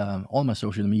 There's all my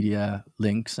social media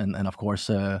links and of course,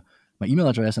 my email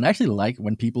address. And I actually like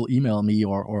when people email me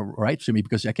or write to me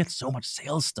because I get so much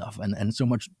sales stuff and so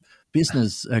much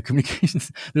business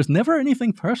communications. There's never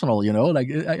anything personal, Like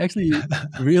I actually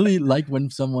really like when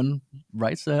someone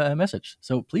writes a message.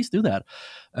 So please do that.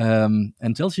 And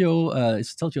Telsio,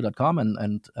 it's telsio.com,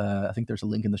 and I think there's a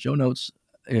link in the show notes.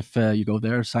 If you go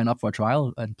there, sign up for a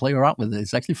trial and play around with it.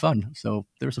 It's actually fun. So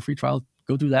there's a free trial.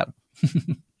 Go do that.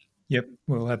 Yep,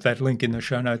 we'll have that link in the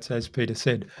show notes, as Peter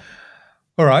said.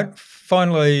 All right.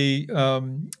 Finally,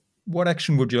 what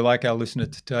action would you like our listener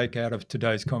to take out of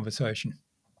today's conversation,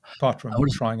 apart I from would,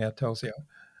 trying out Telsio?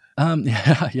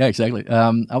 yeah, exactly.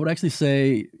 I would actually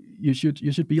say you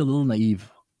should be a little naive.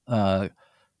 Uh,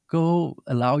 Go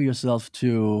allow yourself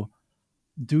to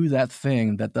do that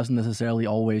thing that doesn't necessarily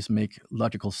always make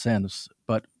logical sense,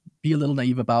 but be a little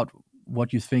naive about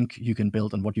what you think you can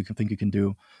build and what you can think you can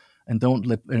do. And don't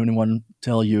let anyone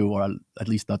tell you, or at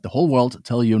least not the whole world,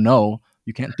 tell you no,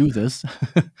 you can't do this.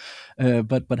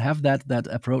 But have that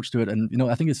approach to it. And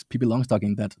I think it's P.B.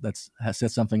 Longstocking that has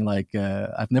said something like,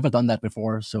 "I've never done that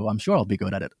before, so I'm sure I'll be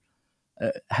good at it."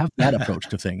 Have that approach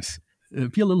to things.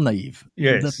 Be a little naive,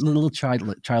 that Yes. little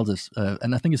childish,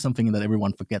 and I think it's something that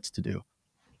everyone forgets to do.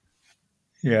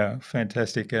 Yeah,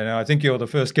 fantastic. And I think you're the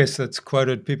first guest that's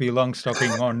quoted Pippi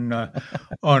Longstocking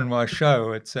on my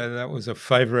show. That was a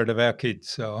favourite of our kids,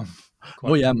 so I'm Oh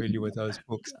quite yeah, familiar with those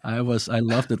books. I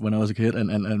loved it when I was a kid,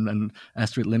 and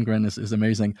Astrid Lindgren is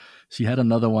amazing. She had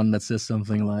another one that says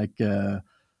something like,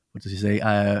 what does she say?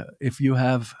 If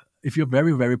you're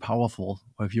very very powerful,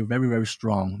 or if you're very very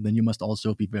strong, then you must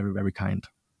also be very very kind,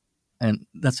 and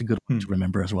that's a good one to Hmm.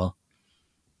 remember as well.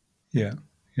 Yeah,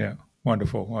 yeah.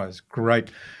 Wonderful. Well, it's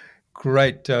great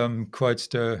quotes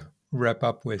to wrap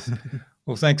up with.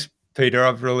 Well, thanks, Peter.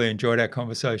 I've really enjoyed our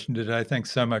conversation today.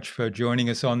 Thanks so much for joining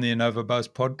us on the Innova.buzz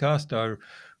podcast. I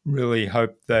really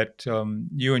hope that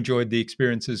you enjoyed the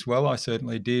experience as well. I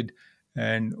certainly did.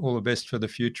 And all the best for the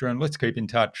future. And let's keep in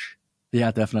touch.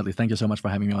 Yeah, definitely. Thank you so much for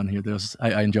having me on here.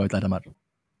 I enjoyed that a lot.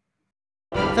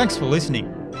 Thanks for listening.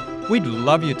 We'd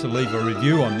love you to leave a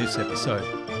review on this episode.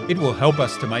 It will help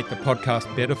us to make the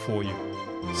podcast better for you.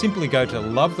 Simply go to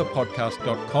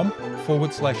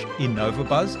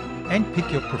lovethepodcast.com/InnovaBuzz and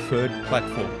pick your preferred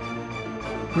platform.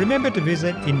 Remember to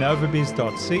visit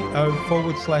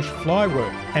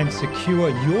Innova.buzz.co/Flywheel and secure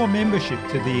your membership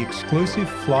to the exclusive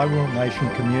Flywheel Nation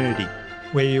community,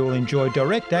 where you'll enjoy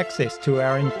direct access to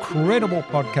our incredible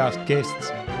podcast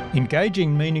guests,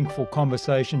 engaging meaningful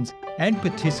conversations, and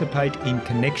participate in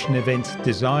connection events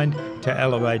designed to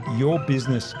elevate your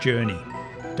business journey.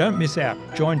 Don't miss out.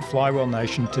 Join Flywheel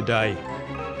Nation today.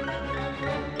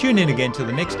 Tune in again to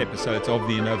the next episodes of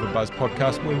the Innova.buzz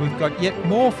podcast, where we've got yet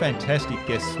more fantastic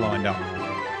guests lined up.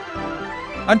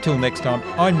 Until next time,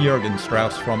 I'm Jürgen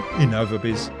Strauss from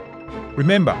Innova.buzz.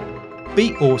 Remember,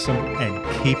 be awesome and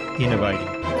keep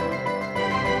innovating.